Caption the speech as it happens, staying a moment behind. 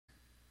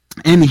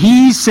And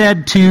he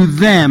said to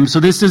them, so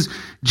this is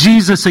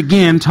Jesus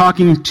again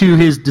talking to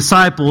his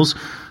disciples,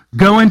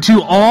 "Go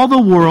into all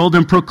the world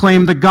and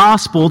proclaim the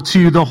gospel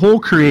to the whole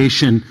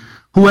creation.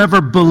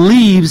 Whoever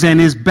believes and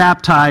is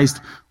baptized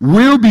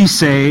will be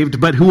saved,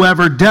 but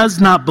whoever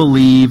does not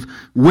believe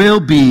will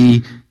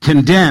be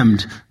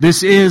condemned."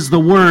 This is the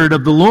word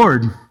of the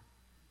Lord.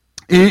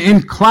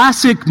 In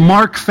classic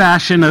Mark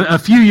fashion, a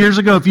few years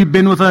ago, if you've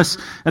been with us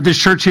at this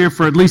church here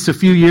for at least a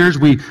few years,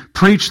 we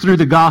preached through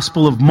the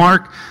Gospel of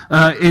Mark.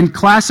 In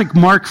classic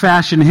Mark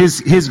fashion,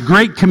 his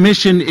Great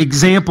Commission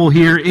example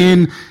here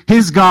in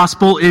his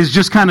Gospel is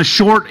just kind of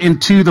short and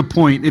to the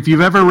point. If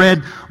you've ever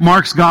read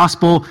Mark's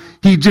Gospel,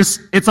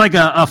 it's like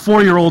a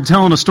 4-year-old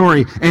telling a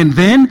story. And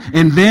then.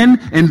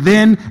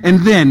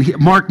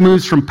 Mark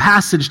moves from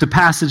passage to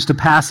passage to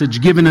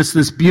passage, giving us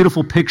this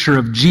beautiful picture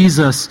of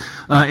Jesus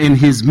in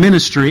his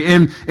ministry.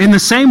 And in the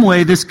same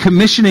way, this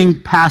commissioning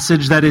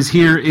passage that is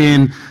here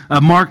in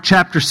Mark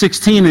chapter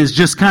 16 is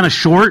just kind of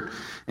short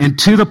and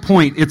to the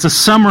point. It's a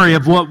summary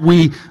of what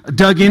we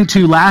dug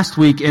into last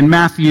week in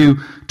Matthew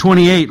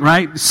 28,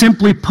 right?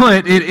 Simply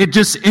put, it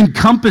just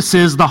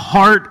encompasses the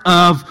heart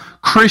of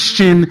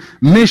Christian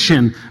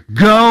mission.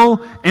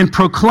 Go and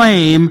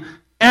proclaim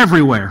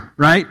everywhere,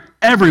 right?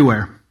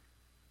 Everywhere.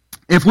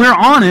 If we're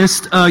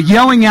honest,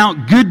 yelling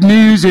out good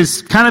news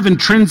is kind of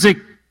intrinsic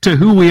to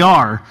who we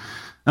are.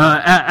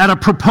 At a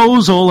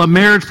proposal, a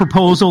marriage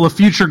proposal, a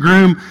future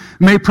groom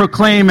may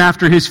proclaim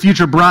after his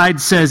future bride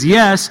says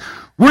yes,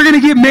 "We're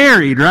going to get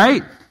married,"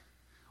 right?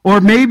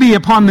 Or maybe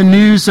upon the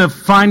news of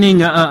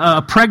finding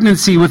a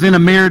pregnancy within a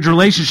marriage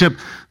relationship,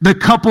 the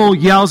couple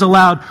yells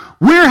aloud,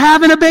 "We're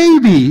having a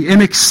baby,"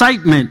 in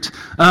excitement.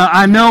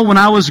 I know when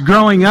I was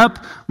growing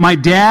up, my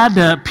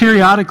dad,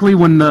 periodically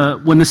when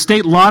the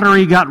state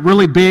lottery got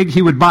really big,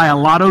 he would buy a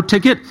lotto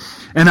ticket.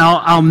 And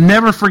I'll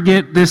never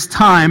forget this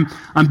time.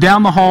 I'm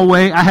down the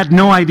hallway. I had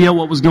no idea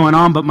what was going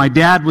on, but my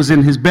dad was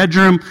in his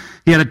bedroom.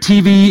 He had a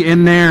TV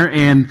in there,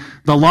 and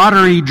the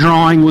lottery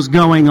drawing was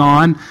going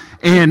on.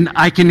 And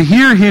I can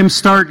hear him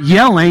start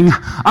yelling,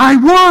 "I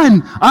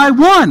won! I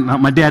won!" Now,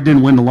 my dad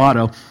didn't win the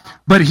lotto,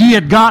 but he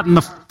had gotten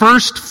the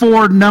first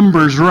 4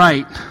 numbers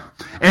right.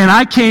 And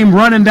I came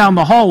running down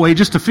the hallway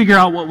just to figure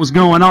out what was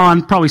going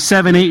on, probably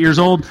 7, 8 years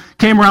old.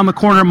 Came around the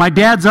corner. My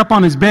dad's up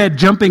on his bed,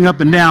 jumping up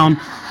and down.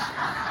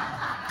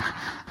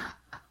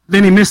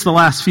 Then he missed the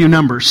last few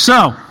numbers.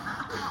 So,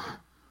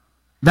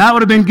 that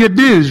would have been good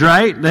news,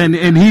 right?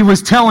 And he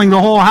was telling the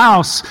whole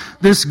house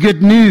this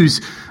good news.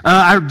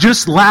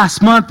 Just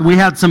last month, we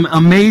had some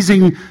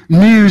amazing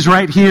news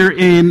right here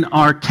in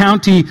our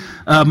county.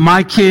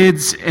 My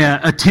kids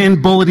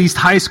attend Bullitt East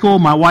High School.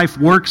 My wife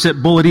works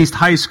at Bullitt East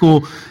High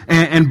School.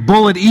 And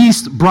Bullitt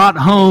East brought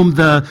home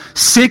the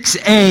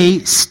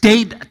 6A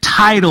state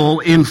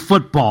title in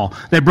football.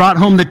 They brought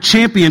home the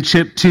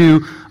championship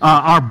to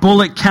our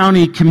Bullitt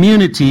County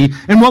community.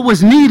 And what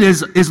was neat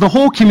is the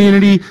whole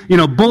community,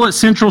 Bullitt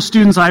Central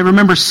students, I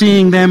remember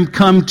seeing them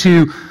come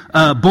to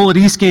Bullitt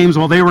East games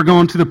while they were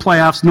going to the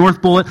playoffs,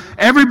 North Bullitt.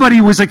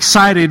 Everybody was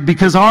excited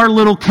because our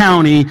little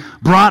county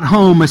brought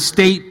home a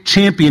state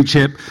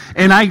championship.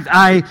 And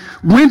I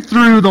went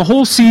through the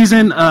whole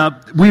season.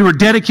 We were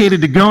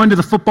dedicated to going to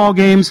the football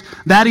games.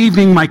 That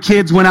evening, my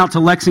kids went out to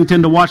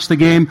Lexington to watch the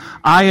game.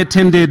 I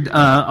attended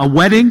a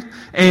wedding,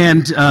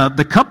 and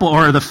the couple,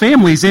 or the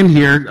families in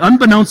here,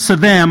 unbeknownst to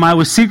them, I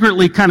was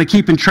secretly kind of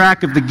keeping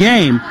track of the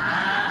game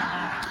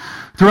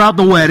throughout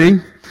the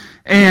wedding.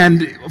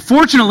 And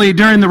fortunately,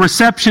 during the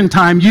reception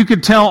time, you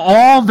could tell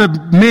all the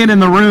men in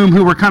the room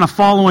who were kind of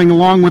following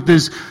along with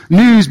this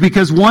news,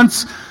 because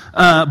once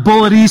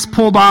Bullitt East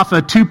pulled off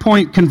a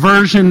 2-point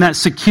conversion that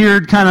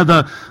secured kind of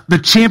the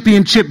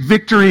championship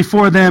victory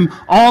for them,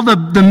 all the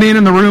men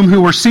in the room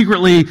who were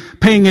secretly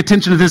paying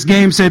attention to this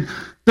game said,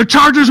 "The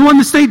Chargers won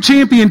the state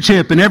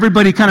championship," and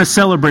everybody kind of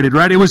celebrated,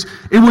 right? It was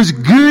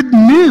good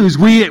news.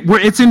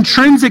 It's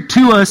intrinsic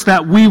to us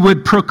that we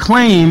would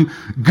proclaim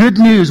good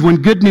news when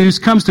good news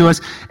comes to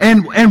us.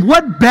 And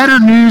what better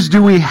news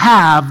do we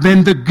have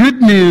than the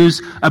good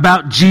news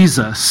about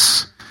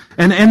Jesus?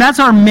 And that's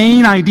our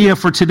main idea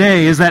for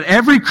today, is that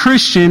every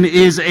Christian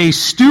is a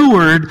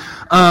steward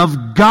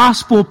of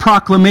gospel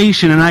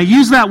proclamation. And I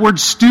use that word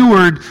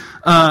steward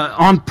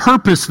on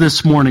purpose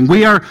this morning.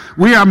 We are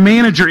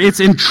manager. It's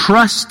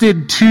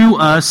entrusted to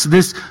us,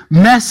 this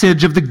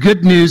message of the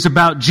good news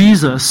about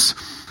Jesus.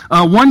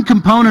 One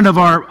component of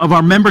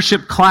our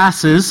membership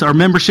classes, our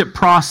membership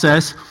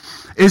process,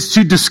 is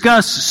to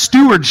discuss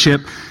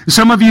stewardship.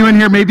 Some of you in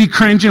here may be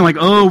cringing, like,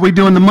 "Oh, we're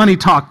doing the money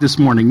talk this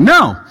morning."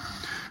 No,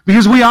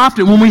 because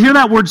when we hear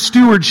that word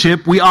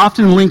stewardship, we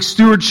often link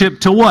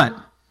stewardship to what?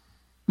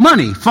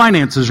 Money,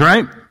 finances,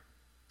 right?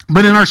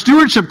 But in our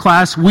stewardship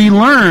class, we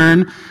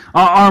learn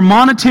our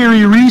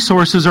monetary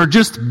resources are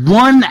just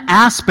one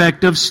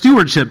aspect of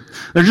stewardship.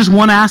 They're just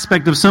one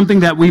aspect of something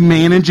that we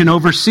manage and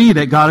oversee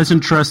that God has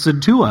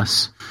entrusted to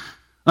us.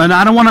 And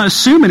I don't want to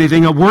assume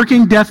anything. A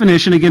working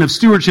definition, again, of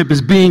stewardship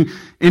is being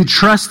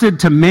entrusted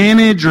to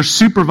manage or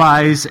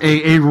supervise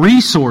a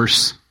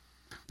resource.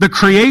 The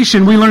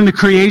creation, we learned the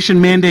creation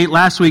mandate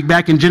last week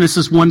back in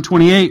Genesis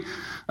 1:28.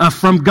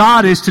 From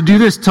God is to do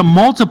this, to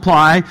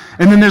multiply,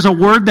 and then there's a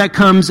word that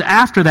comes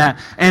after that,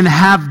 and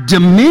have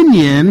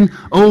dominion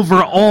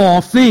over all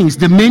things.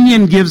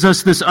 Dominion gives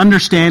us this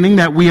understanding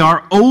that we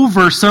are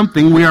over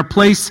something. We are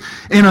placed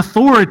in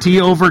authority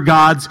over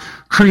God's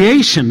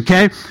creation,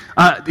 okay?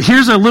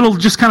 Here's a little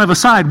just kind of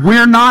aside.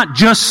 We're not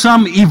just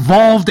some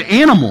evolved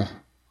animal.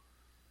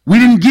 We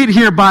didn't get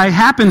here by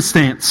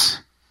happenstance.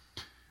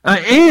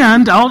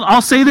 And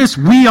I'll say this,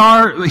 we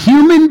are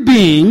human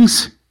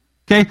beings,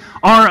 okay,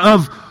 are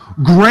of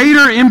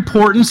greater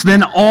importance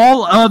than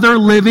all other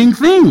living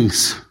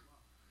things.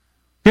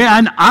 Okay,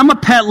 and I'm a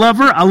pet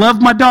lover. I love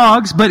my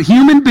dogs, but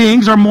human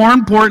beings are more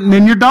important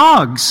than your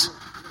dogs.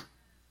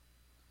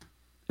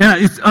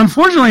 And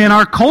unfortunately, in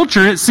our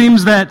culture, it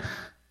seems that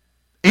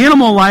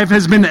animal life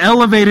has been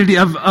elevated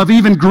of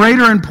even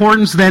greater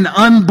importance than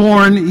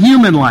unborn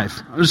human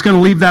life. I'm just going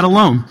to leave that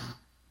alone.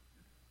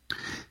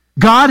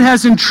 God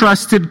has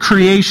entrusted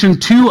creation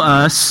to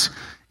us.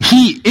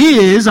 He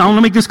is, I want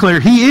to make this clear,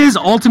 He is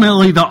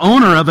ultimately the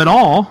owner of it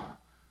all,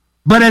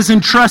 but has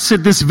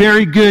entrusted this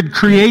very good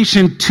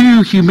creation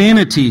to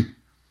humanity.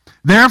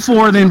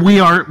 Therefore, then we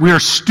are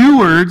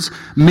stewards,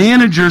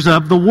 managers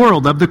of the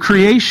world, of the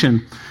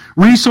creation.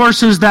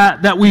 Resources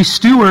that we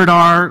steward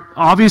are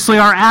obviously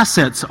our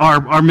assets,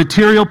 our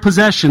material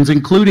possessions,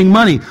 including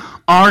money.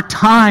 Our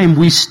time,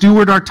 we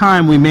steward our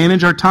time, we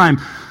manage our time.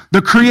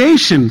 The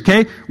creation,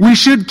 okay? We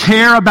should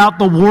care about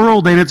the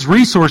world and its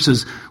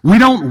resources. We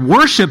don't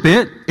worship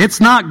it. It's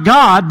not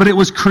God, but it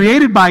was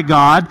created by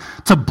God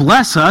to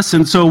bless us,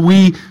 and so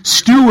we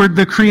steward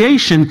the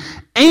creation.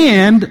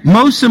 And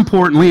most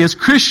importantly, as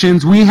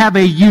Christians, we have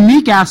a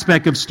unique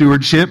aspect of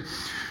stewardship.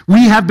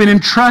 We have been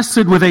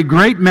entrusted with a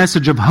great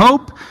message of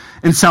hope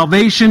and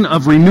salvation,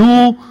 of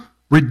renewal,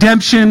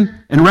 redemption,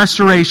 and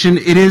restoration.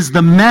 It is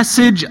the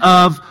message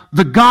of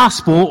the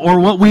gospel,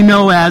 or what we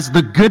know as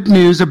the good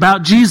news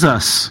about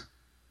Jesus.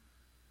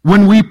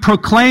 When we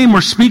proclaim or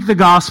speak the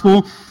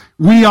gospel,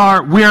 we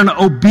are an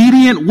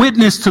obedient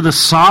witness to the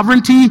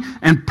sovereignty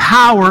and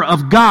power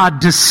of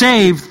God to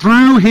save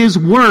through His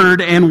word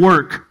and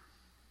work.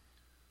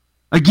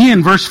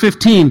 Again, verse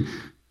 15,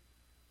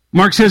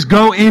 Mark says,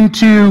 go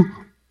into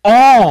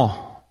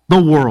all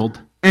the world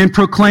and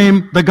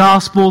proclaim the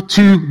gospel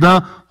to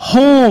the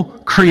whole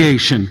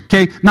creation.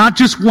 Okay, not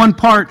just one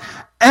part,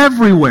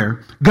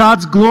 everywhere.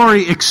 God's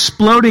glory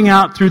exploding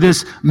out through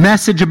this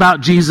message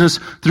about Jesus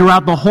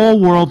throughout the whole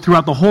world,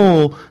 throughout the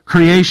whole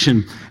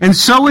creation. And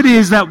so it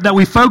is that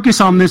we focus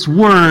on this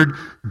word,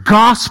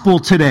 gospel,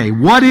 today.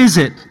 What is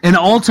it? And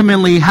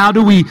ultimately, how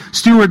do we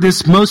steward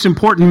this most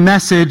important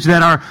message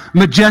that our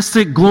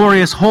majestic,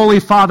 glorious, holy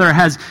Father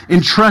has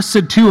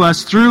entrusted to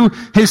us through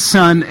His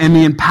Son and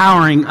the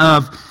empowering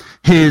of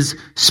His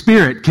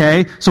Spirit,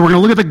 okay? So we're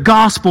going to look at the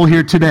gospel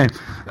here today.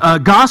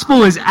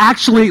 Gospel is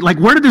actually,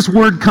 where did this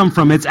word come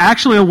from? It's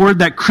actually a word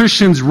that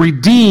Christians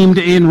redeemed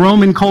in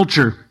Roman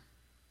culture.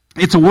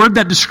 It's a word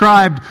that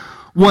described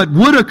what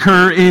would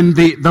occur in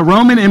the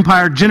Roman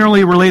Empire,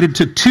 generally related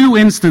to two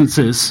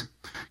instances.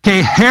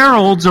 Okay,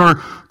 heralds or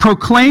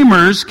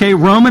proclaimers, okay,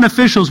 Roman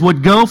officials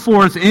would go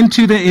forth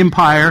into the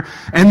empire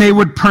and they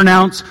would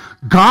pronounce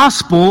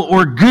gospel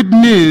or good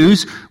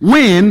news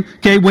when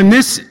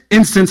this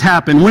instance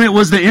happened, when it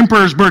was the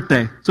emperor's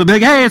birthday. So they're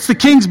like, hey, it's the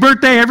king's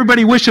birthday,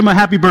 everybody wish him a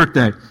happy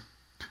birthday.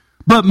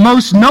 But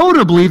most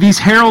notably, these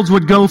heralds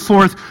would go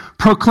forth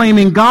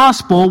proclaiming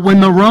gospel when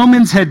the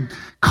Romans had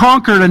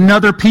conquered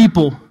another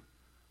people.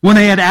 When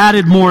they had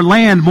added more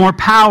land, more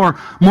power,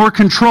 more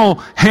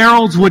control,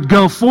 heralds would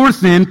go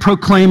forth then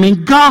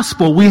proclaiming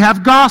gospel. We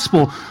have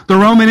gospel. The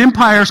Roman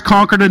Empire's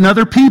conquered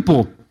another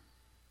people.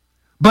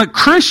 But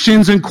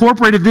Christians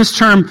incorporated this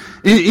term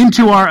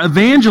into our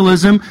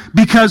evangelism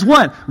because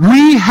what?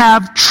 We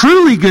have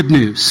truly good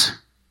news.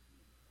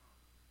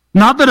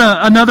 Not that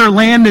another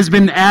land has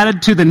been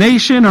added to the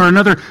nation or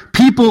another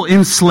people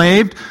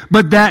enslaved,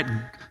 but that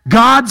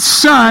God's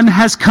Son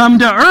has come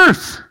to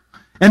earth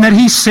and that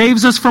He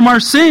saves us from our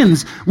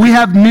sins. We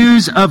have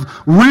news of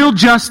real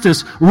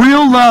justice,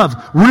 real love,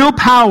 real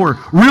power,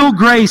 real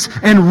grace,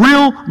 and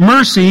real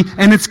mercy,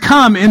 and it's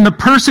come in the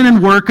person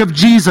and work of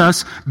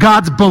Jesus,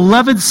 God's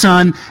beloved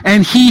Son,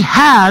 and He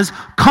has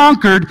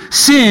conquered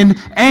sin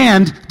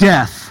and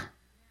death.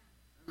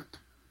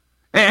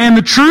 And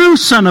the true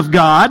Son of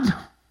God,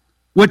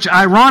 which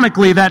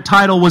ironically that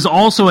title was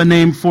also a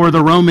name for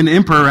the Roman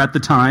emperor at the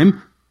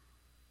time,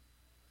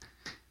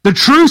 the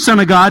true Son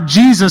of God,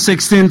 Jesus,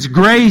 extends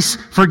grace,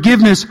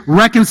 forgiveness,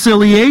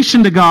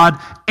 reconciliation to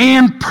God,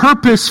 and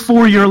purpose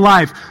for your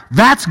life.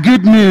 That's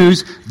good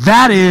news.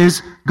 That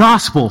is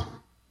gospel.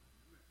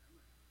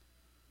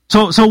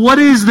 So what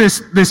is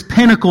this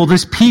pinnacle,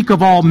 this peak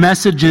of all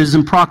messages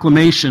and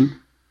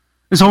proclamation?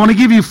 And so I want to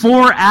give you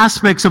 4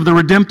 aspects of the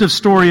redemptive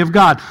story of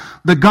God.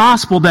 The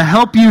gospel to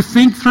help you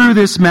think through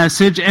this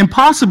message, and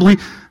possibly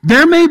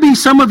there may be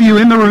some of you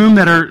in the room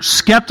that are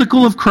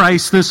skeptical of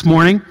Christ this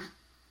morning,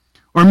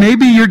 Or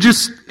maybe you're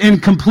just in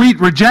complete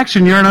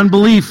rejection. You're in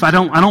unbelief. I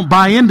don't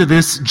buy into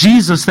this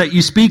Jesus that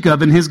you speak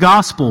of in his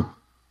gospel.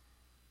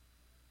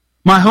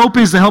 My hope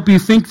is to help you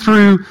think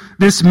through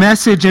this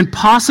message and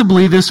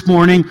possibly this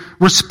morning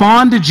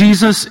respond to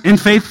Jesus in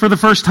faith for the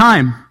first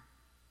time.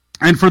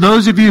 And for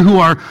those of you who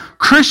are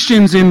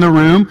Christians in the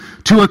room,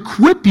 to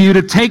equip you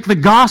to take the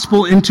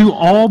gospel into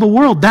all the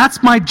world.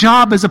 That's my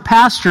job as a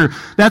pastor.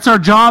 That's our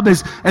job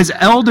as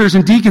elders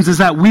and deacons, is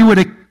that we would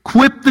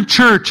equip the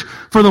church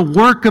for the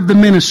work of the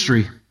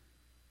ministry.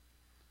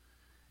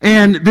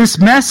 And this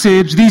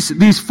message,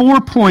 these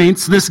 4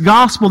 points, this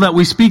gospel that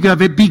we speak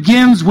of, it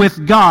begins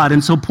with God.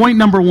 And so point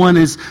number 1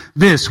 is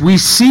this. We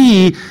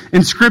see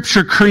in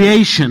Scripture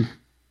creation.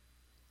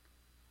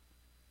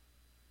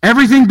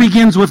 Everything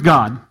begins with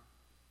God.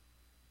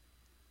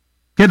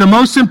 Okay, the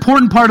most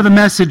important part of the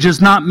message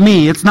is not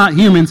me, it's not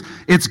humans,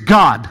 it's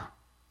God.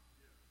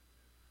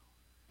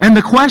 And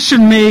the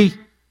question may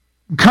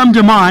come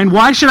to mind,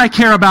 why should I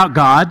care about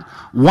God?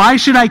 Why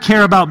should I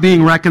care about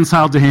being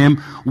reconciled to him?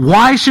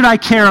 Why should I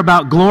care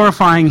about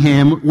glorifying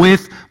him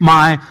with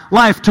my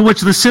life? To which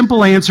the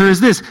simple answer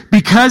is this: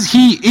 because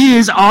he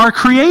is our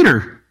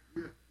creator.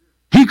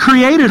 He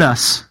created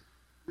us.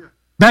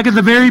 Back at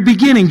the very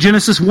beginning,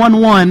 Genesis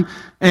 1:1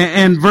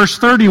 and verse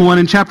 31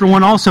 in chapter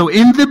 1 also,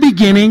 in the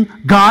beginning,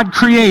 God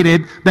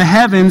created the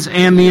heavens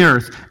and the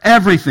earth,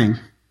 everything.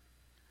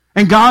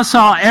 And God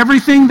saw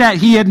everything that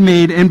he had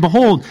made, and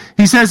behold,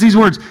 he says these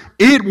words,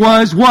 it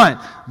was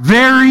what?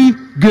 Very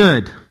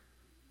good.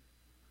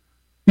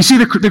 You see,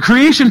 the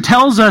creation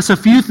tells us a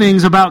few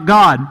things about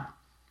God.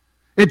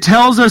 It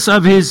tells us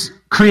of his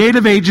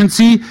creative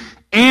agency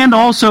and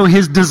also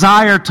his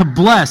desire to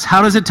bless.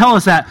 How does it tell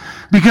us that?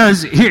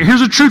 Because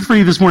here's a truth for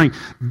you this morning.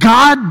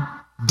 God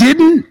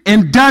didn't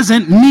and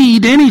doesn't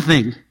need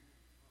anything.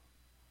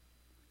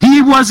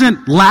 He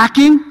wasn't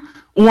lacking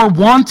or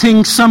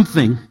wanting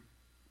something.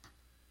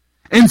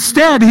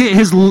 Instead,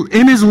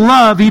 in his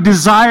love, he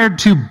desired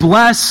to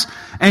bless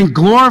and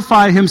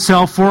glorify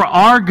himself for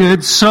our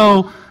good,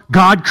 so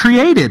God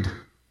created.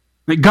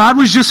 God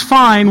was just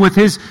fine with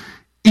his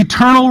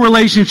eternal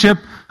relationship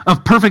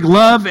of perfect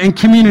love and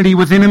community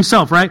within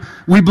himself, right?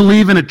 We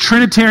believe in a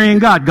Trinitarian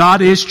God.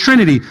 God is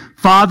Trinity.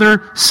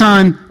 Father,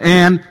 Son,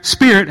 and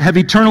Spirit have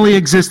eternally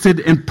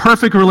existed in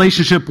perfect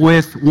relationship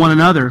with one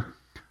another.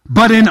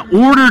 But in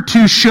order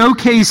to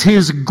showcase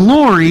his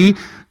glory,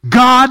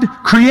 God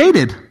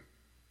created.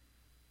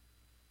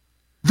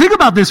 Think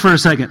about this for a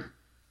second.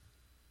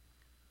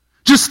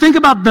 Just think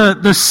about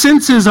the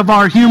senses of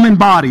our human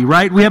body,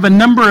 right? We have a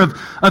number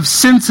of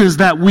senses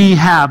that we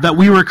have, that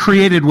we were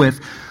created with.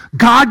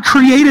 God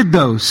created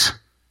those.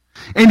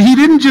 And he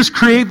didn't just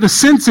create the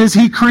senses,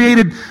 he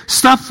created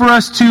stuff for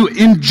us to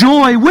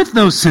enjoy with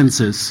those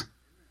senses.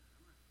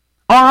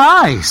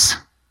 Our eyes.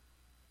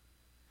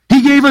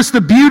 He gave us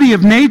the beauty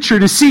of nature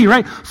to see,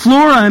 right?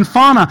 Flora and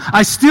fauna.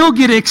 I still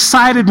get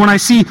excited when I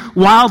see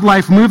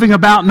wildlife moving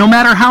about, no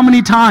matter how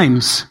many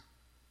times.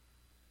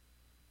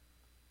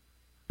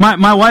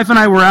 My wife and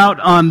I were out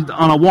on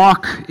a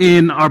walk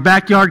in our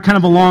backyard, kind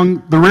of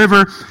along the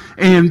river,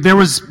 and there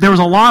was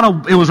a lot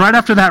of, it was right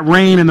after that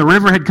rain, and the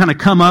river had kind of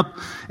come up,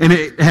 and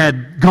it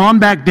had gone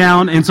back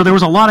down, and so there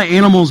was a lot of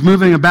animals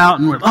moving about,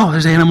 and we're, oh,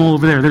 there's an animal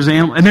over there, there's an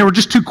animal, and they were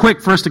just too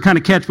quick for us to kind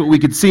of catch, but we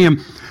could see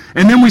them.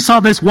 And then we saw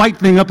this white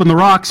thing up in the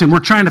rocks, and we're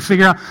trying to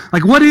figure out,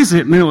 like, what is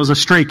it? And it was a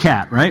stray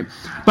cat, right?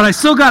 But I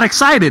still got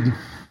excited.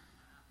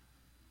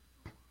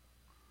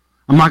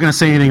 I'm not going to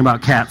say anything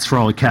about cats for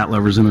all the cat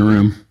lovers in the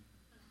room.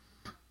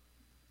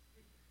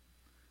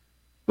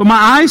 But my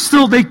eyes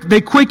still,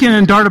 they quicken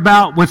and dart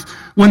about with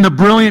when the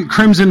brilliant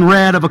crimson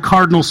red of a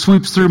cardinal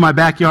swoops through my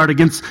backyard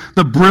against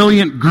the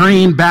brilliant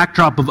green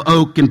backdrop of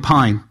oak and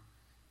pine.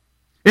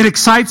 It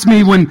excites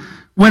me when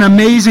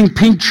amazing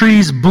pink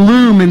trees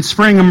bloom in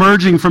spring,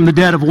 emerging from the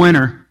dead of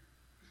winter.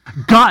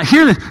 God,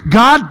 hear this,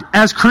 God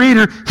as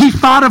creator, he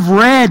thought of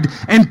red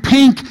and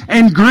pink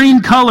and green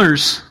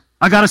colors.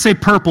 I got to say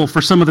purple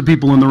for some of the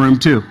people in the room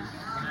too.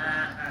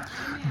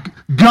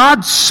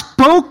 God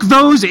spoke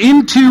those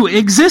into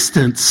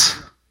existence.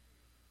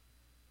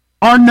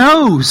 Our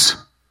nose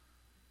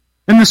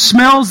and the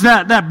smells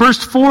that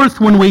burst forth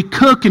when we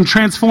cook and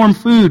transform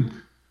food.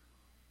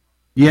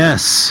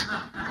 Yes.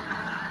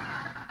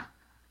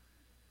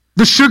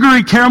 The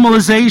sugary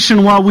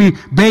caramelization while we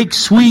bake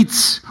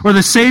sweets, or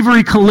the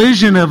savory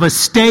collision of a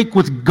steak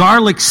with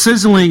garlic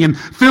sizzling and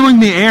filling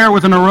the air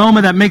with an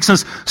aroma that makes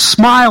us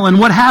smile. And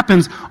what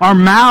happens? Our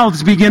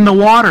mouths begin to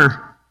water.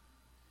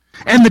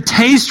 And the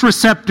taste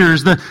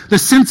receptors, the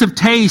sense of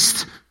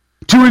taste,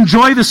 to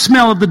enjoy the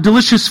smell of the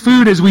delicious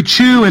food as we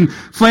chew and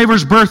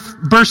flavors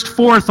burst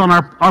forth on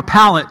our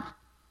palate.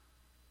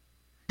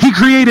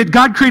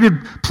 God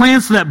created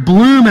plants that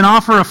bloom and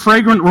offer a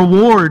fragrant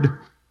reward.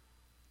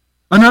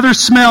 Another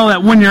smell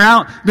that when you're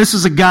out, this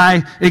is a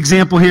guy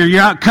example here,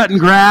 you're out cutting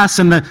grass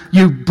and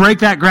you break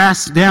that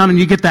grass down and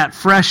you get that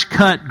fresh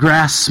cut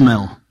grass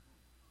smell.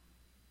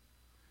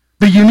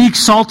 The unique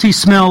salty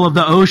smell of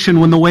the ocean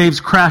when the waves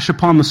crash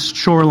upon the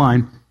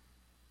shoreline.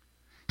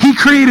 He He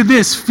created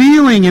this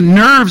feeling and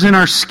nerves in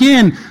our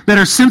skin that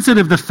are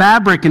sensitive to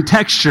fabric and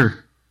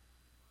texture.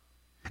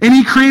 And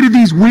He created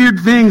these weird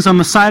things on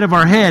the side of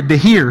our head to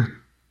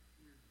hear.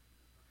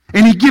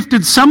 And He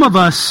gifted some of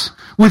us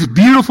with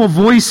beautiful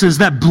voices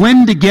that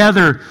blend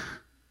together.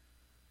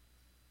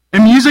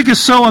 And music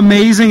is so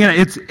amazing.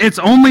 It's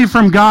only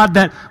from God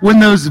that when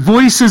those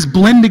voices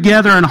blend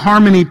together in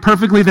harmony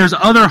perfectly, there's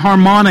other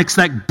harmonics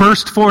that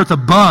burst forth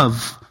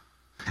above.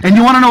 And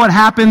you want to know what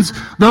happens?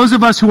 Those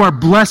of us who are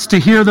blessed to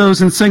hear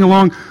those and sing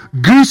along,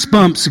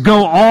 goosebumps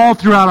go all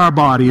throughout our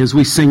body as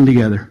we sing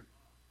together.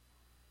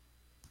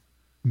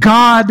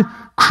 God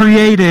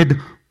created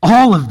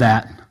all of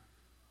that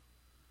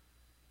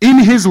in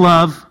His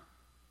love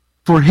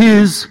for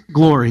His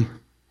glory.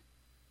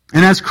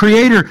 And as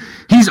Creator,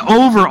 He's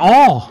over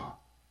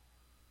all.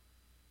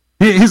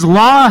 His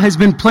law has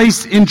been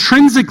placed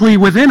intrinsically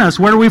within us.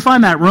 Where do we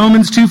find that?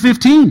 Romans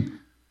 2:15.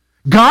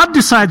 God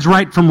decides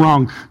right from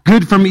wrong,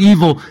 good from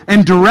evil,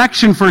 and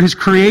direction for His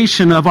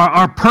creation of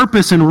our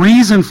purpose and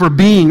reason for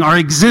being, our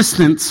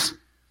existence.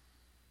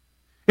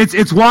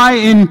 It's why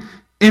in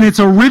its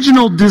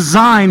original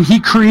design, He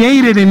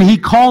created and He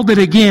called it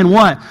again,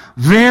 what?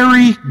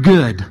 Very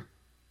good.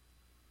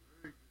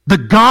 The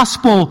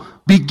gospel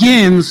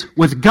begins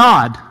with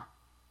God.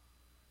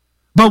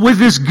 But with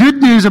this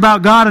good news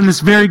about God and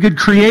this very good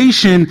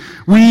creation,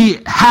 we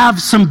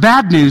have some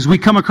bad news. We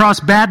come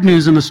across bad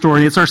news in the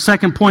story. It's our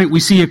second point.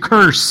 We see a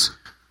curse.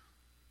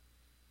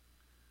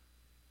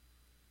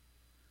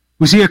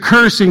 We see a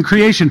curse in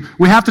creation.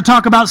 We have to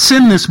talk about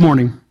sin this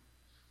morning.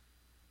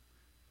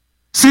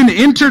 Sin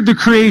entered the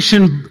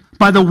creation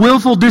by the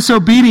willful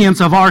disobedience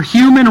of our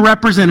human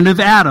representative,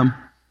 Adam.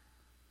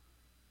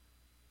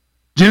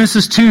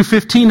 Genesis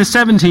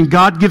 2:15-17,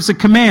 God gives a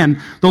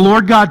command. The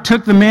Lord God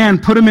took the man,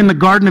 put him in the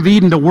Garden of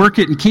Eden to work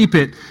it and keep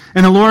it.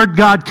 And the Lord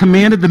God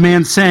commanded the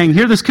man, saying,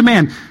 hear this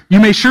command,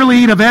 you may surely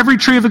eat of every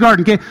tree of the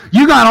garden. Okay?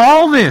 You got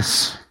all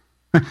this.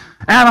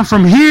 Adam,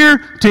 from here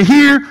to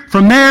here,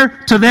 from there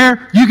to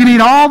there, you can eat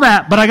all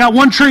that, but I got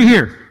one tree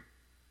here.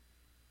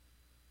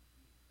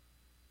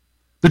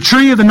 The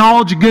tree of the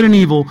knowledge of good and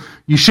evil,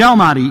 you shall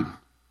not eat.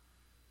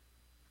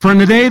 For in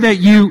the day that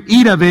you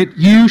eat of it,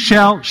 you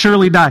shall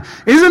surely die.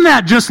 Isn't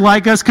that just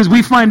like us? Because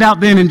we find out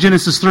then in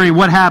Genesis 3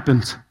 what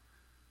happens.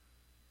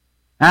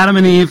 Adam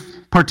and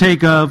Eve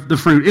partake of the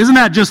fruit. Isn't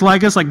that just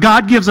like us? Like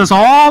God gives us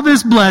all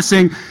this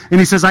blessing, and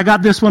He says, I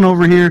got this one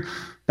over here.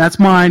 That's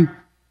mine.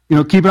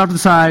 Keep it off to the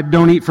side.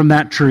 Don't eat from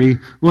that tree.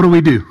 What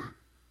do?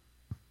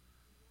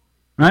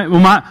 Right?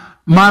 Well,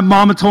 my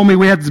mama told me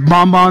we had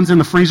bonbons in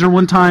the freezer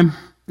one time,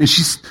 and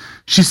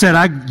she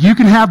said, you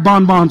can have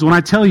bonbons when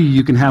I tell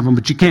you can have them,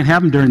 but you can't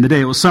have them during the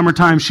day. It was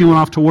summertime. She went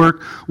off to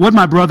work. What'd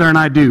my brother and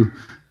I do?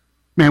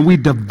 Man, we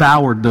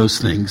devoured those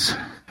things.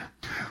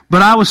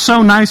 But I was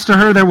so nice to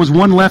her, there was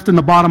one left in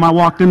the bottom. I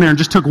walked in there and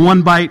just took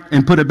one bite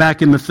and put it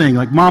back in the thing.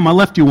 Like, Mom, I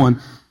left you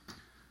one.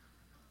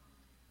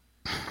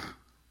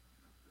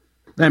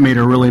 That made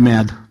her really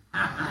mad.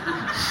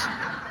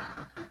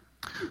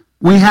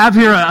 We have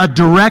here a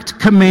direct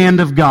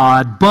command of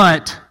God,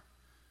 but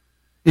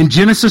in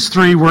Genesis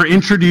 3, we're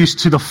introduced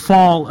to the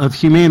fall of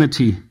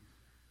humanity.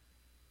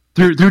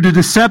 Through the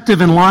deceptive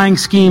and lying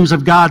schemes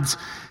of God's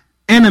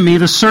enemy,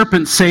 the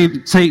serpent,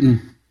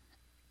 Satan.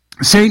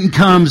 Satan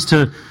comes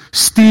to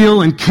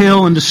steal and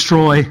kill and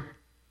destroy.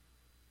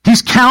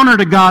 He's counter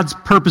to God's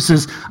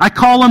purposes. I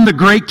call him the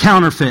great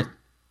counterfeit.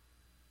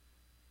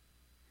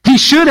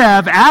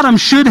 Adam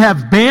should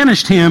have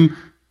banished him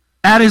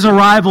at his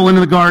arrival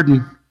into the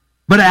garden.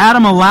 But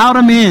Adam allowed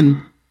him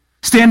in,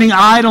 standing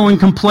idle and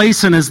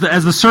complacent as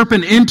the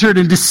serpent entered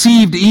and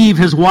deceived Eve,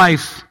 his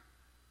wife.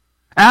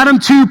 Adam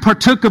too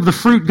partook of the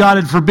fruit God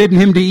had forbidden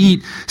him to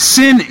eat.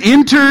 Sin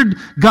entered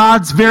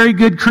God's very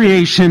good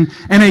creation,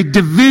 and a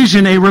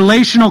division, a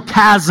relational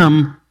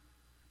chasm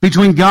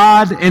between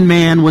God and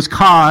man was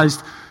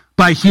caused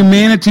by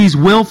humanity's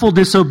willful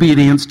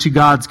disobedience to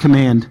God's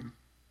command.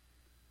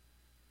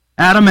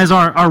 Adam, as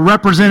our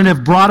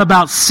representative, brought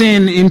about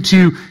sin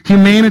into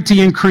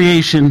humanity and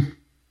creation.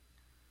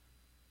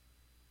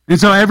 And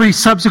so every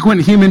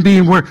subsequent human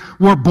being,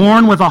 we're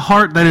born with a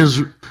heart that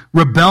is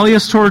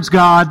rebellious towards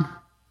God.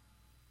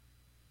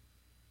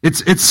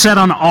 It's set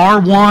on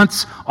our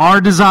wants, our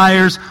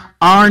desires,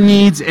 our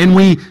needs, and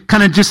we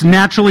kind of just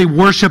naturally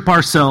worship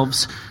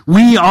ourselves.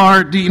 We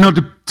are,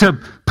 to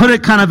put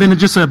it kind of in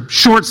just a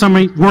short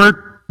summary,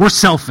 we're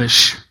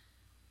selfish.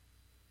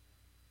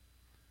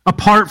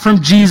 Apart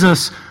from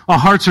Jesus, our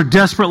hearts are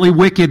desperately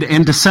wicked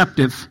and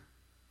deceptive.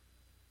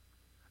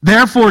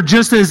 Therefore,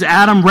 just as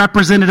Adam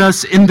represented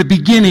us in the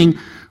beginning,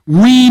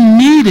 we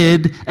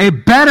needed a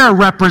better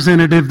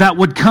representative that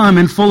would come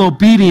in full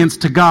obedience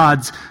to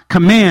God's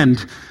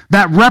command.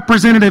 That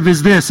representative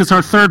is this. It's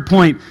our third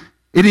point.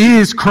 It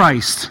is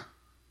Christ.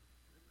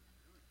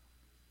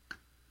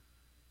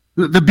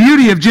 The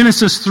beauty of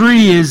Genesis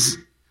 3 is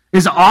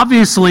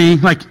obviously,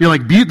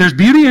 there's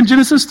beauty in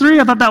Genesis 3?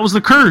 I thought that was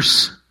the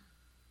curse.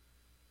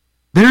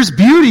 There's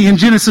beauty in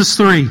Genesis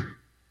 3.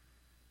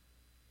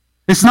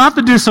 It's not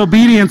the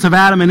disobedience of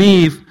Adam and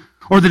Eve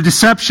or the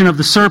deception of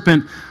the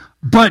serpent.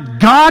 But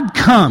God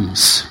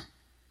comes.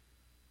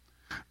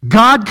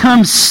 God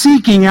comes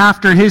seeking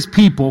after his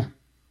people.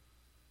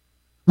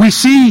 We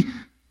see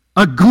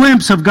a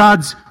glimpse of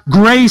God's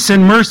grace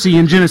and mercy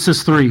in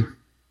Genesis 3.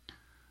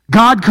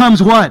 God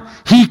comes what?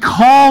 He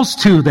calls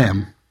to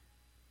them.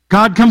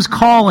 God comes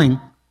calling.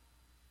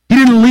 He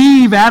didn't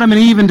leave Adam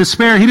and Eve in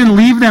despair. He didn't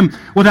leave them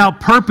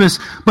without purpose,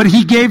 but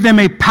he gave them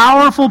a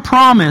powerful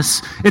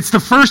promise. It's the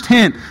first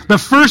hint, the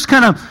first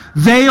kind of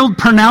veiled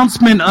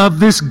pronouncement of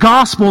this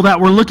gospel that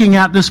we're looking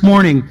at this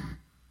morning.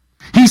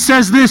 He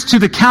says this to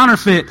the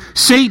counterfeit,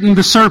 Satan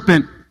the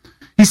serpent.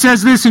 He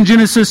says this in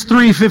Genesis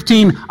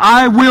 3:15,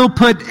 I will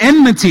put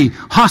enmity,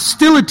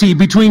 hostility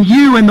between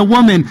you and the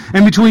woman,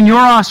 and between your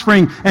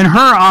offspring and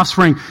her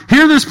offspring.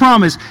 Hear this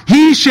promise.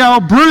 He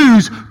shall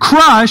bruise,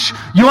 crush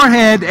your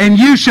head, and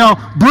you shall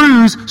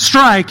bruise,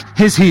 strike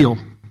his heel.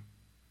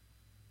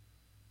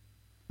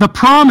 The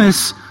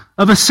promise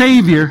of a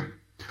Savior,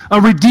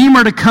 a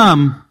Redeemer to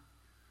come.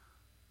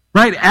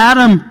 Right?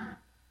 Adam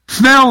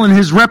fell in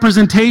his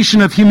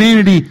representation of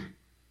humanity.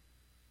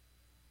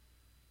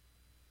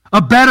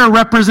 A better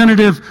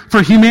representative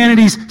for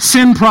humanity's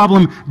sin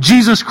problem,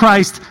 Jesus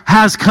Christ,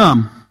 has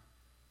come.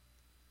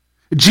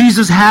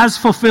 Jesus has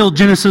fulfilled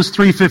Genesis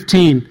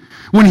 3:15.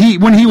 When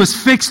he was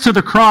fixed to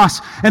the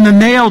cross and the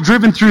nail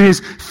driven through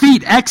his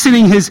feet,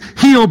 exiting his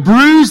heel,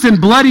 bruised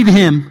and bloodied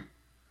him.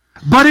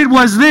 But it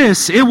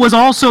was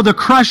also the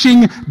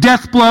crushing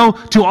death blow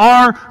to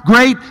our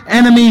great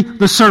enemy,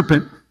 the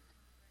serpent.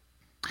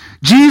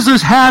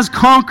 Jesus has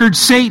conquered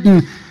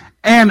Satan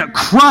and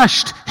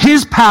crushed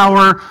his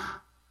power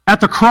at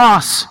the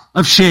cross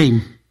of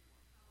shame.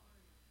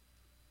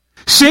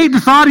 Satan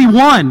thought he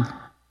won,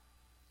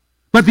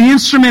 but the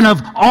instrument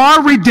of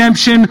our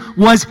redemption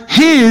was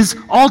his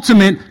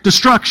ultimate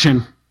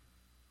destruction.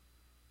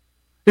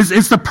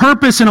 It's the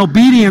purpose and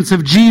obedience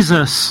of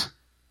Jesus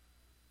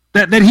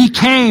that he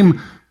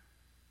came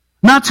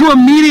not to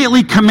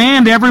immediately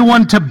command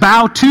everyone to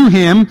bow to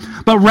him,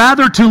 but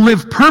rather to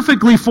live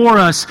perfectly for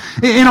us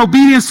in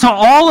obedience to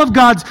all of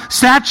God's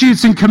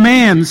statutes and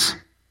commands.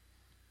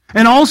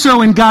 And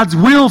also in God's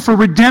will for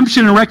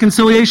redemption and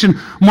reconciliation.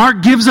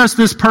 Mark gives us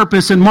this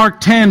purpose in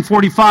Mark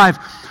 10:45.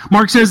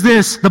 Mark says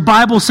this, the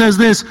Bible says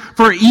this,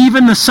 for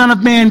even the Son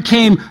of Man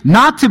came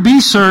not to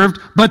be served,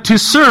 but to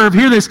serve,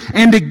 hear this,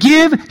 and to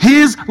give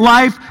his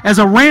life as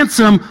a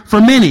ransom for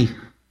many.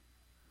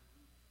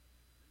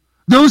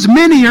 Those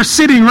many are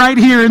sitting right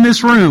here in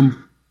this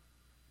room.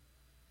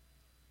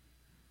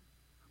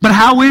 But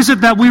how is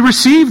it that we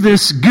receive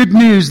this good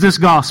news, this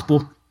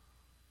gospel?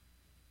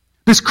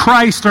 This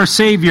Christ, our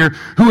Savior,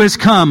 who has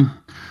come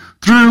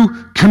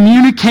through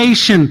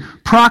communication,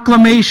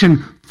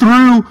 proclamation,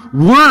 through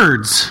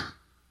words.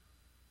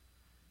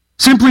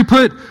 Simply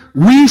put,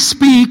 we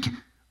speak,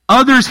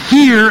 others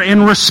hear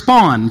and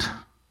respond.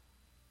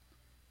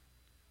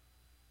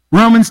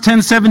 Romans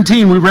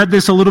 10:17, we read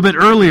this a little bit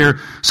earlier.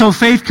 So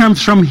faith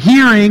comes from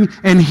hearing,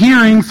 and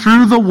hearing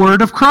through the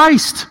word of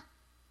Christ.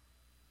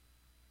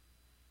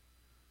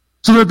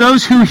 So that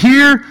those who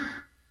hear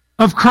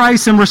of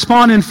Christ and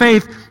respond in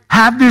faith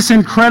have this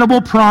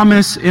incredible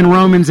promise in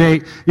Romans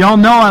 8. Y'all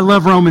know I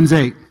love Romans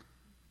 8.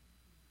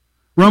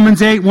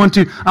 Romans 8,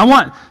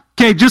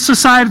 1-2. Just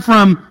aside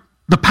from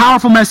the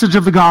powerful message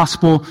of the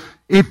gospel,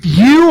 if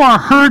you are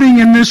hurting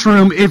in this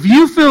room, if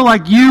you feel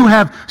like you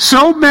have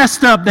so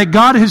messed up that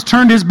God has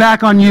turned his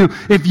back on you,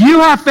 if you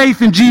have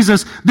faith in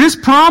Jesus, this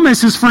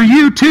promise is for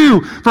you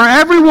too. For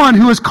everyone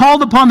who is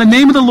called upon the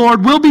name of the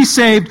Lord will be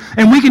saved,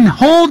 and we can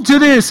hold to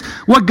this,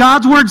 what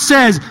God's word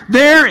says.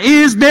 There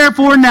is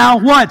therefore now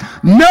what?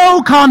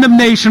 No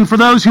condemnation for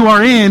those who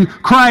are in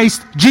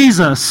Christ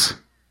Jesus.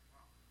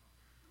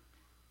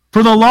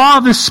 For the law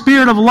of the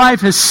Spirit of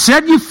life has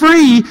set you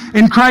free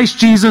in Christ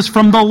Jesus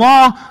from the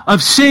law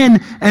of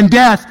sin and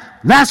death.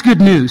 That's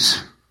good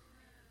news.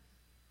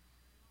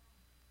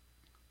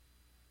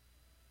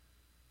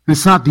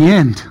 It's not the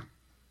end.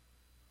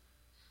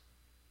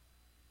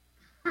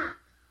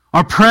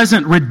 Our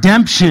present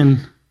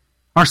redemption,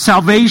 our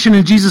salvation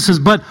in Jesus is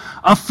but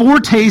a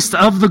foretaste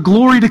of the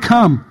glory to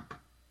come.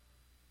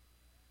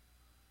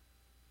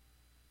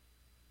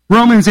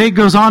 Romans 8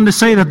 goes on to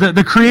say that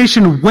the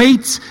creation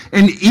waits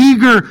in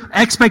eager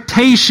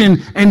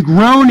expectation and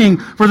groaning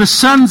for the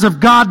sons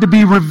of God to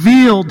be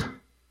revealed.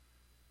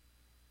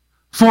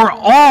 For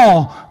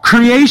all,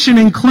 creation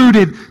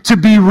included, to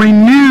be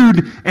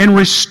renewed and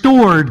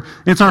restored.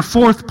 It's our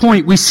fourth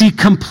point. We see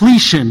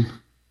completion.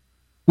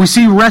 We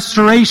see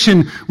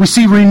restoration. We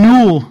see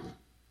renewal.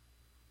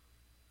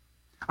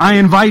 I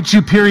invite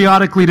you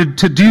periodically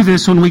to do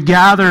this when we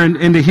gather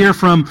and to hear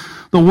from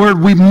the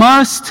Word. We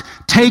must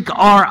take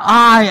our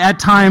eye at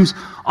times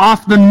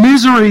off the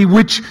misery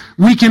which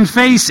we can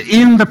face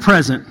in the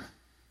present.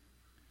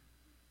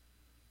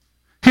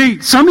 Hey,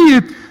 some of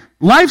you,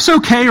 life's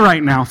okay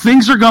right now.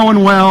 Things are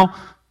going well.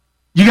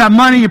 You got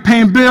money, you're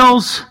paying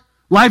bills,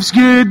 life's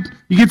good,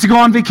 you get to go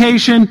on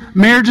vacation,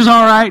 marriage is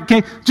all right.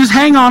 Okay, just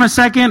hang on a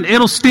second,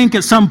 it'll stink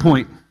at some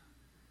point.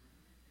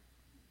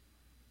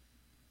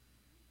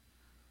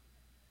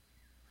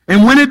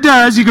 And when it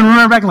does, you can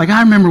remember back like,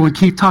 I remember when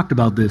Keith talked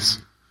about this.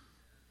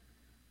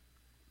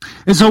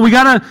 And so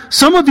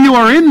some of you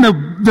are in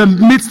the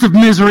midst of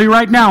misery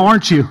right now,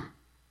 aren't you?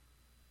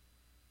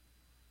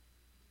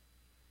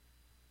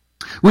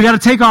 We got to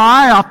take our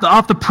eye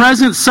off the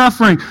present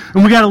suffering,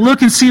 and we got to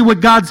look and see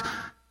what God's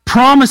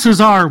promises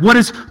are, what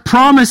His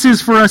promise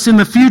is for us in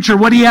the future,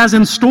 what He has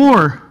in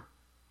store.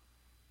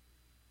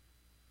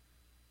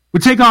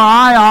 We take our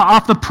eye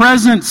off the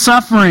present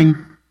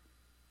suffering.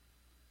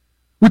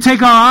 We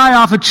take our eye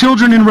off of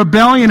children in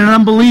rebellion and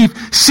unbelief,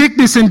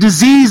 sickness and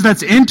disease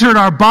that's entered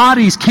our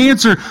bodies,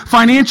 cancer,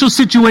 financial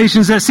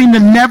situations that seem to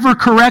never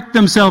correct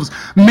themselves,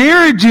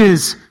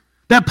 marriages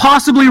that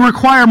possibly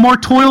require more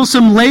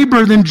toilsome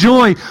labor than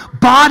joy,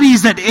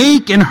 bodies that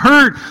ache and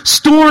hurt,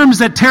 storms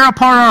that tear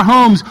apart our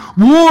homes,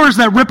 wars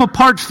that rip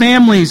apart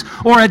families,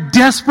 or a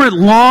desperate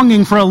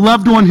longing for a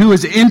loved one who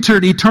has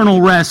entered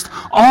eternal rest.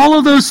 All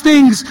of those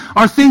things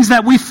are things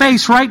that we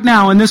face right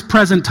now in this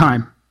present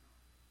time.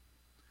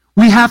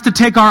 We have to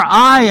take our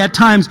eye at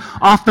times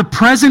off the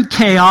present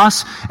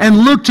chaos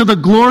and look to the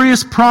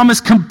glorious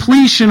promised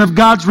completion of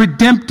God's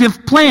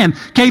redemptive plan.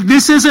 Okay,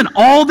 this isn't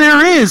all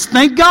there is,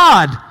 thank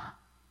God.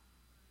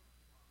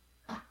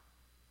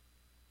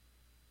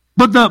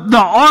 But the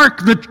arc,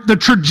 the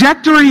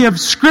trajectory of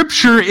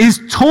Scripture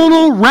is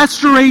total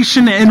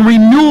restoration and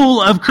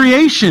renewal of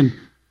creation.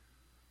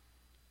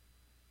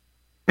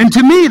 And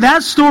to me,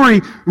 that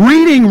story,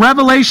 reading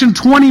Revelation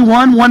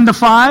 21,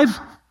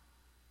 1-5,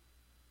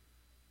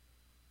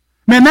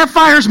 man, that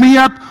fires me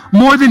up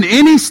more than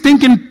any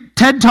stinking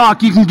TED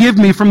Talk you can give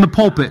me from the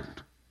pulpit.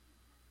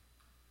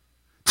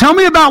 Tell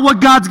me about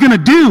what God's going to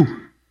do.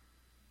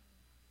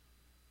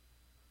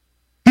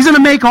 He's going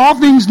to make all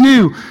things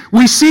new.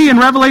 We see in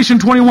Revelation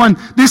 21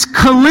 this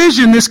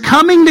collision, this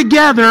coming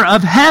together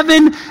of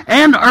heaven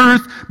and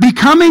earth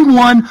becoming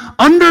one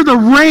under the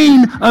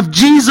reign of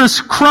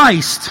Jesus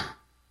Christ.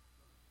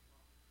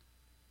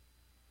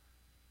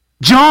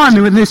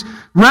 John, in this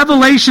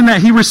revelation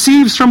that he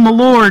receives from the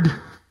Lord,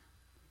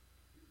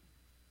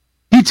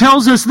 he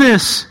tells us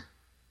this.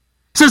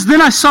 He says,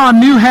 "Then I saw a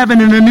new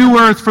heaven and a new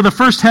earth, for the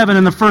first heaven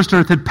and the first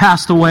earth had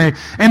passed away,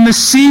 and the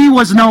sea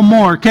was no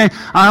more." Okay,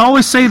 I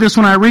always say this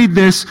when I read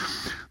this.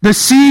 The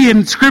sea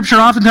in Scripture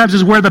oftentimes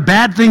is where the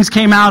bad things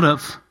came out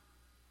of.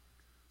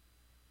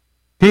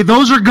 Okay,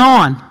 those are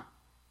gone.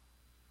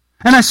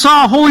 "And I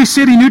saw a holy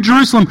city, New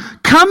Jerusalem,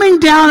 coming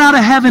down out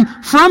of heaven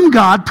from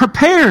God,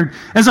 prepared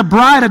as a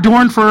bride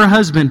adorned for her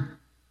husband.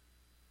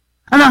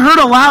 And I heard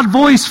a loud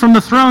voice from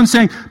the throne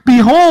saying,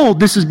 'Behold,'"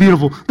 this is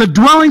beautiful, "'the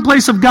dwelling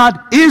place of God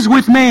is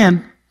with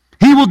man.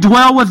 He will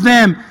dwell with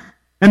them,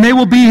 and they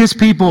will be His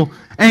people.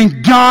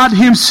 And God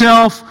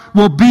Himself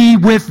will be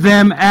with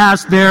them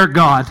as their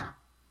God.'"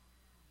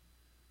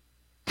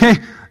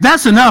 Okay,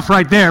 that's enough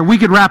right there. We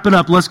could wrap it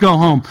up. Let's go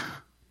home.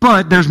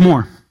 But there's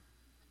more.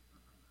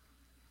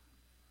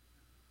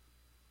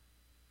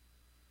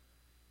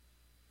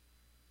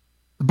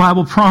 The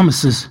Bible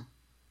promises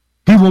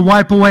He will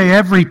wipe away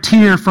every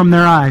tear from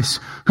their eyes.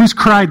 Who's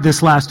cried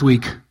this last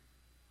week?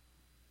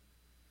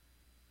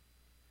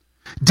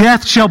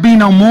 "Death shall be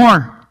no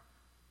more.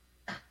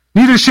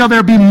 Neither shall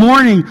there be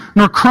mourning,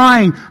 nor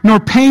crying, nor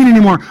pain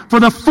anymore. For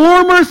the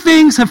former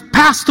things have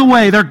passed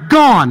away." They're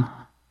gone.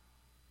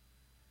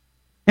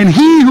 "And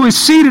He who is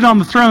seated on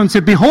the throne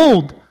said,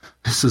 'Behold,'"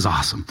 this is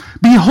awesome,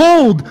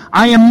 "'Behold,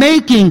 I am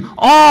making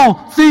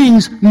all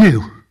things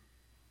new.'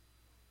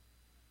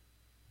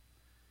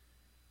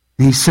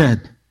 And He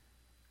said,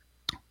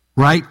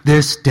 'Write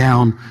this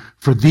down,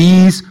 for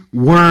these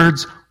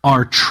words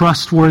are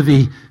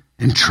trustworthy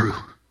and true.'"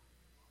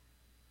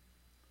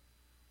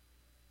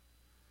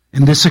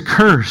 And this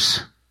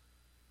occurs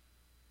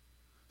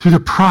through the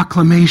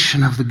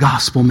proclamation of the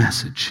gospel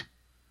message.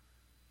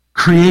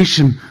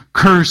 Creation,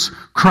 curse,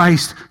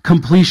 Christ,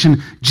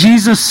 completion.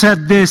 Jesus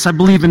said this, I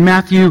believe in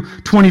Matthew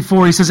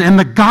 24. He says, "And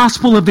the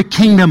gospel of the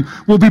kingdom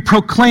will be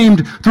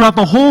proclaimed throughout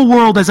the whole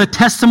world as a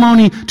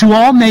testimony to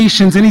all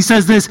nations." And He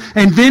says this,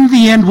 "And then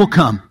the end will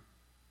come."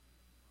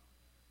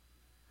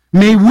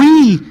 May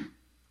we,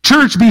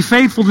 church, be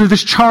faithful to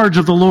this charge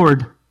of the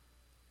Lord,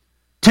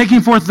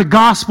 taking forth the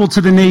gospel to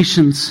the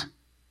nations.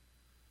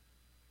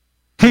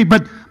 Okay,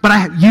 but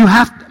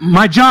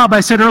my job,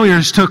 I said earlier,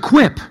 is to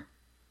equip.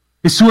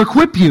 Is to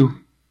equip you.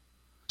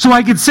 So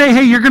I could say,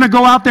 hey, you're going to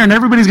go out there and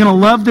everybody's going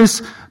to love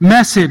this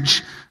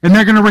message and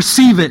they're going to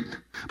receive it.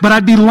 But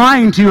I'd be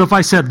lying to you if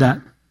I said that.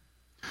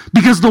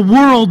 Because the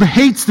world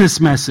hates this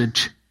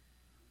message.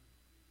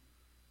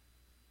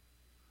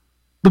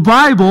 The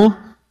Bible,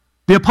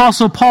 the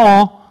Apostle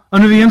Paul,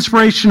 under the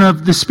inspiration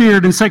of the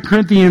Spirit in 2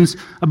 Corinthians,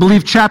 I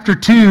believe chapter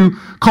 2,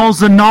 calls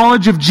the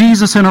knowledge of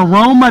Jesus an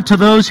aroma to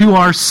those who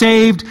are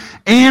saved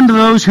and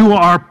those who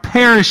are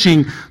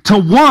perishing. To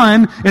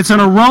one, it's an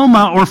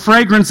aroma or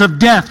fragrance of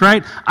death,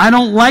 right? I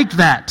don't like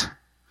that.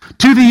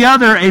 To the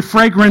other, a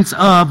fragrance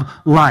of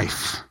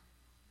life.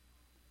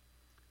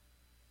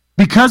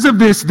 Because of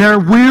this, there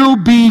will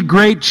be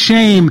great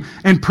shame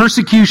and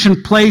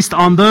persecution placed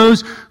on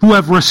those who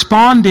have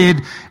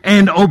responded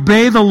and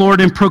obey the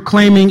Lord in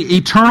proclaiming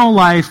eternal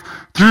life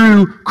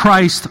through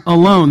Christ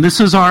alone. This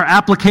is our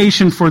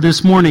application for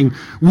this morning.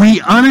 We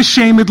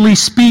unashamedly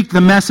speak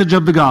the message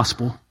of the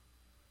gospel.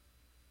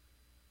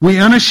 We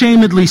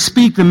unashamedly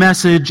speak the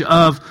message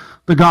of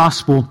the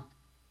gospel.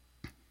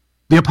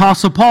 The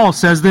Apostle Paul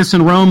says this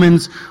in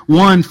Romans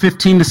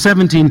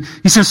 1:15-17.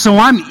 He says, "So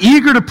I'm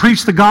eager to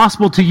preach the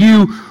gospel to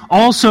you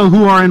also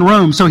who are in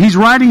Rome." So he's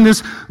writing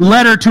this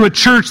letter to a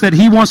church that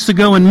he wants to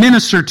go and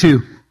minister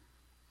to.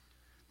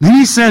 Then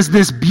he says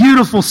this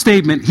beautiful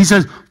statement. He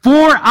says,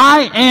 "For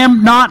I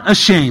am not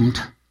ashamed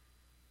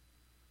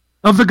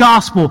of the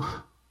gospel."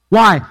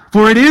 Why?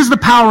 "For it is the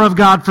power of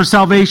God for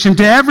salvation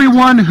to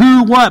everyone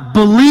who," what?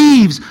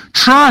 "Believes,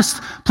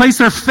 trusts, place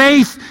their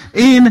faith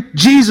in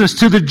Jesus,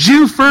 to the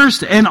Jew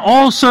first and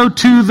also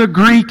to the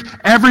Greek,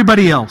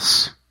 everybody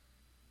else.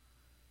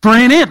 For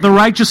in it the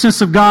righteousness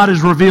of God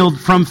is revealed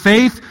from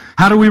faith."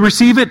 How do we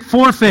receive it?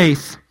 For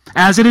faith.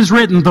 As it is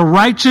written, "The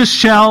righteous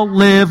shall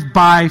live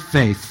by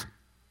faith."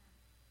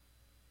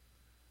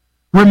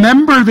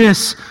 Remember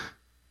this.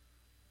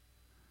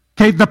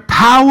 Okay, the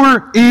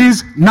power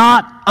is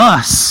not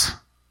us.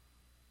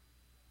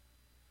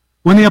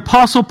 When the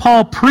Apostle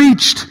Paul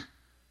preached,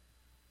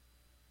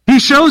 he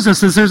shows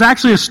us this. There's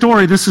actually a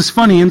story, this is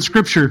funny, in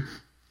Scripture.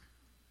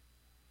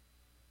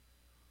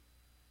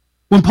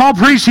 When Paul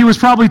preached, he was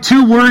probably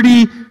too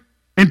wordy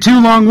and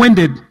too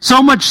long-winded.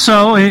 So much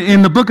so,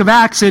 in the book of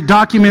Acts, it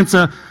documents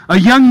a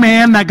young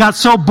man that got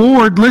so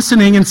bored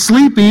listening and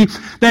sleepy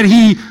that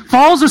he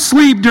falls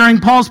asleep during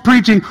Paul's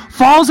preaching,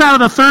 falls out of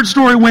the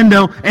third-story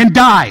window, and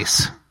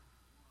dies.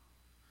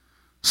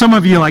 Some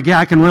of you are like, "Yeah,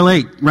 I can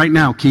relate right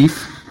now,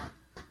 Keith."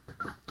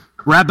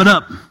 Wrap it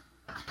up.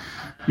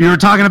 You were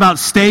talking about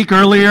steak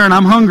earlier, and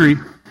I'm hungry.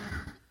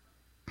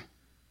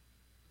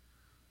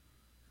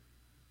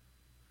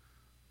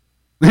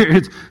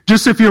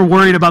 Just if you're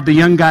worried about the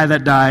young guy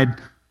that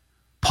died,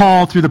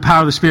 Paul, through the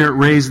power of the Spirit,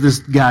 raised this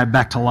guy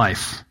back to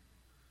life.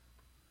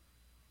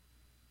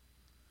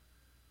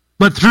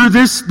 But through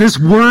this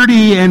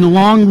wordy and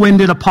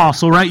long-winded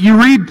apostle, right?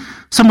 You read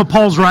some of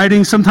Paul's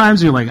writings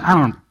sometimes, and you're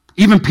like,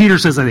 even Peter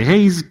says that,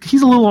 hey,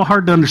 he's a little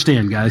hard to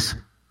understand, guys.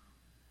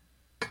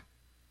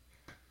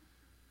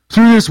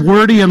 Through this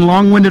wordy and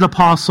long-winded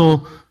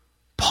apostle,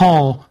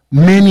 Paul,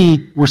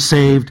 many were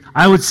saved.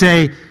 I would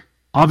say,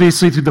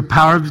 obviously through the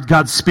power of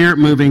God's Spirit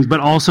moving, but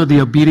also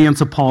the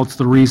obedience of Paul. It's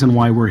the reason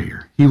why we're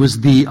here. He was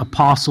the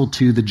apostle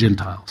to the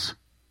Gentiles.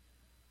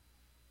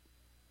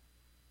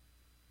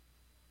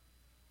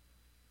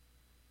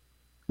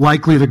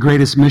 Likely the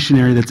greatest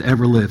missionary that's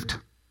ever lived.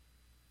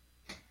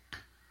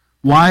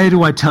 Why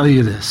do I tell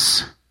you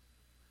this?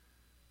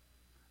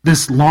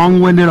 This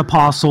long-winded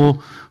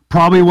apostle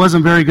probably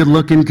wasn't very good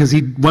looking because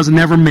he wasn't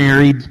ever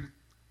married,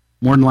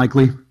 more than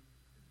likely.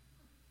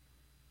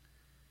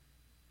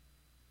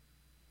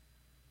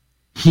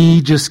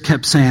 He just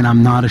kept saying,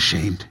 "I'm not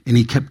ashamed," and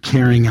he kept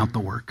carrying out the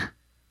work.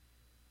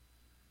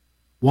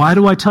 Why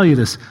do I tell you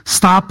this?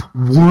 Stop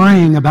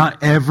worrying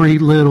about every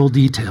little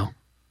detail.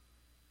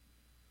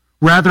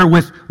 Rather,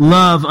 with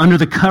love, under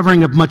the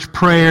covering of much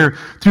prayer,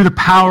 through the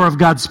power of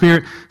God's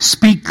Spirit,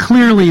 speak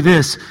clearly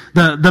this,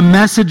 the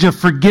message of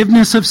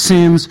forgiveness of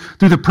sins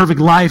through the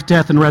perfect life,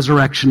 death, and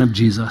resurrection of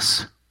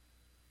Jesus.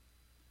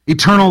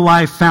 Eternal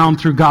life found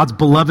through God's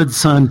beloved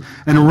Son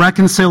and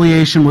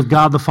reconciliation with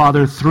God the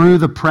Father through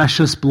the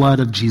precious blood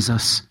of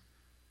Jesus.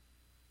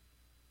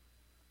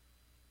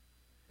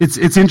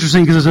 It's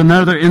interesting because there's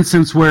another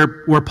instance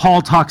where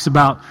Paul talks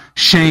about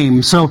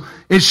shame. So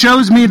it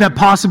shows me that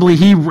possibly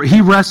he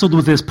wrestled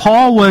with this.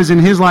 Paul was, in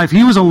his life,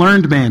 he was a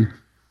learned man.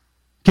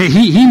 Okay,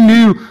 he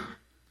knew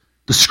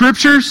the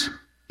Scriptures.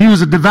 He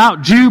was a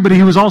devout Jew, but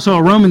he was also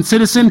a Roman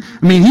citizen.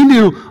 I mean, he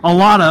knew a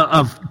lot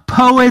of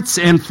poets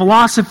and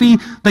philosophy.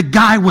 The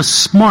guy was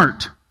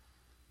smart.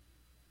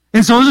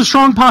 And so there's a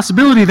strong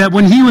possibility that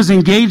when he was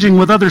engaging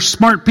with other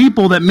smart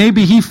people, that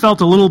maybe he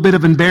felt a little bit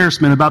of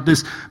embarrassment about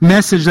this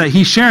message that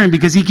he's sharing,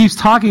 because he keeps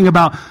talking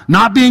about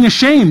not being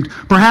ashamed.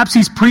 Perhaps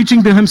he's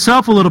preaching to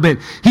himself a little bit.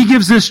 He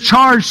gives this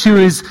charge to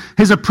his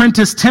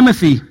apprentice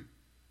Timothy,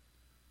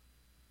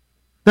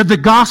 that the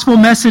gospel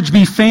message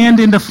be fanned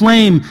into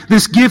flame.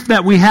 This gift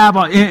that we have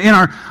in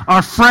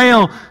our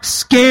frail,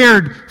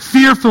 scared,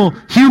 fearful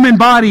human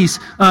bodies,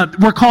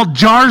 we're called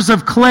jars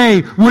of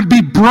clay, would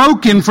be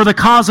broken for the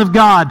cause of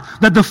God.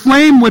 That the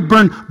flame would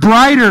burn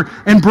brighter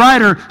and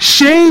brighter.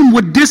 Shame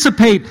would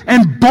dissipate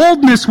and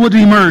boldness would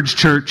emerge,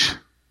 church.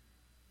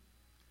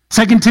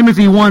 2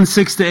 Timothy 1,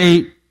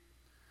 6-8.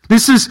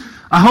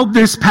 I hope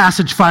this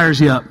passage fires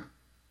you up.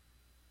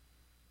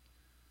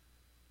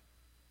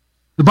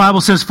 The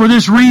Bible says, "For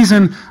this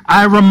reason,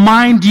 I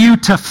remind you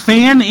to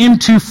fan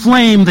into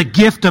flame the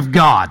gift of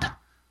God,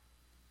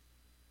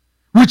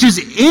 which is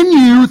in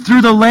you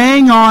through the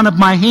laying on of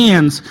my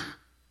hands.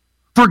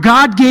 For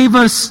God gave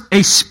us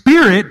a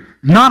spirit,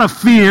 not of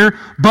fear,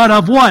 but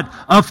of what?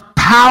 Of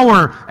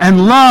power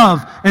and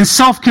love and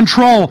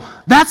self-control."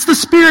 That's the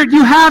spirit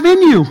you have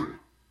in you.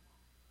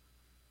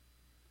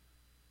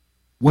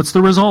 What's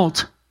the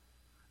result?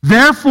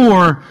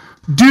 Therefore,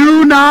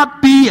 do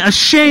not be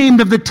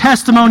ashamed of the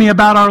testimony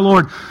about our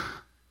Lord.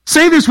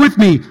 Say this with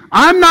me.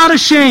 I'm not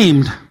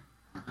ashamed.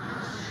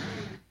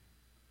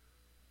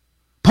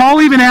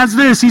 Paul even adds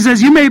this. He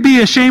says, you may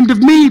be ashamed of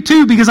me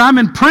too, because I'm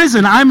in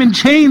prison. I'm in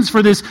chains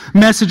for this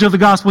message of the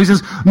gospel. He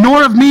says,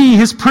 nor of me,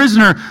 his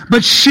prisoner,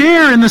 but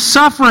share in the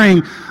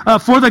suffering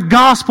for the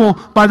gospel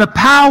by the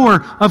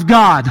power of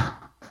God.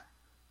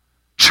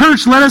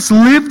 Church, let us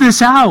live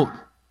this out.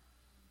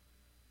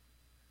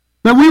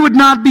 That we would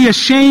not be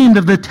ashamed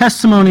of the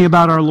testimony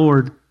about our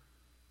Lord.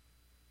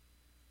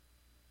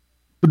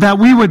 But that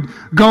we would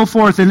go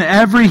forth in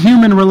every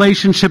human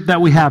relationship that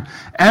we have,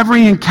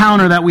 every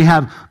encounter that we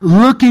have,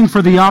 looking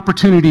for the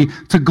opportunity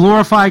to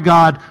glorify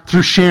God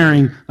through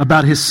sharing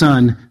about His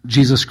Son,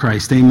 Jesus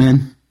Christ.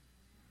 Amen.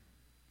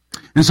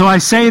 And so I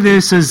say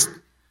this as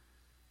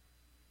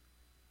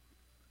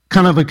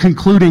kind of a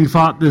concluding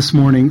thought this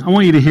morning. I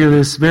want you to hear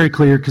this very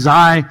clear, because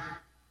I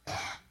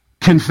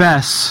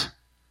confess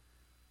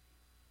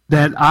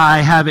that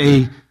I have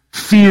a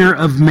fear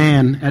of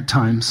man at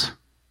times.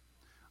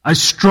 I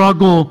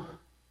struggle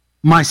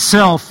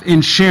myself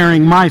in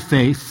sharing my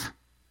faith.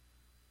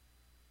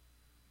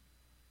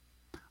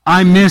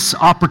 I miss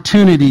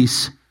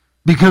opportunities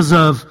because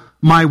of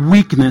my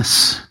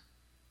weakness.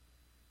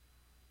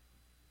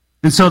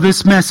 And so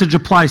this message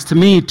applies to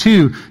me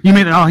too. You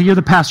may, you're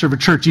the pastor of a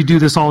church, you do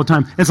this all the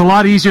time. It's a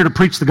lot easier to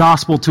preach the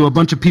gospel to a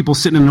bunch of people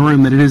sitting in a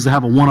room than it is to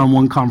have a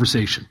one-on-one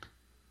conversation.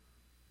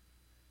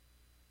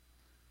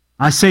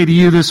 I say to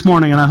you this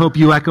morning, and I hope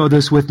you echo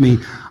this with me,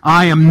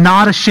 I am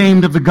not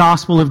ashamed of the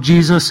gospel of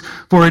Jesus,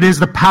 for it is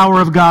the power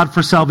of God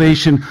for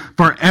salvation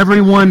for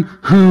everyone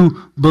who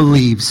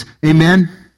believes. Amen?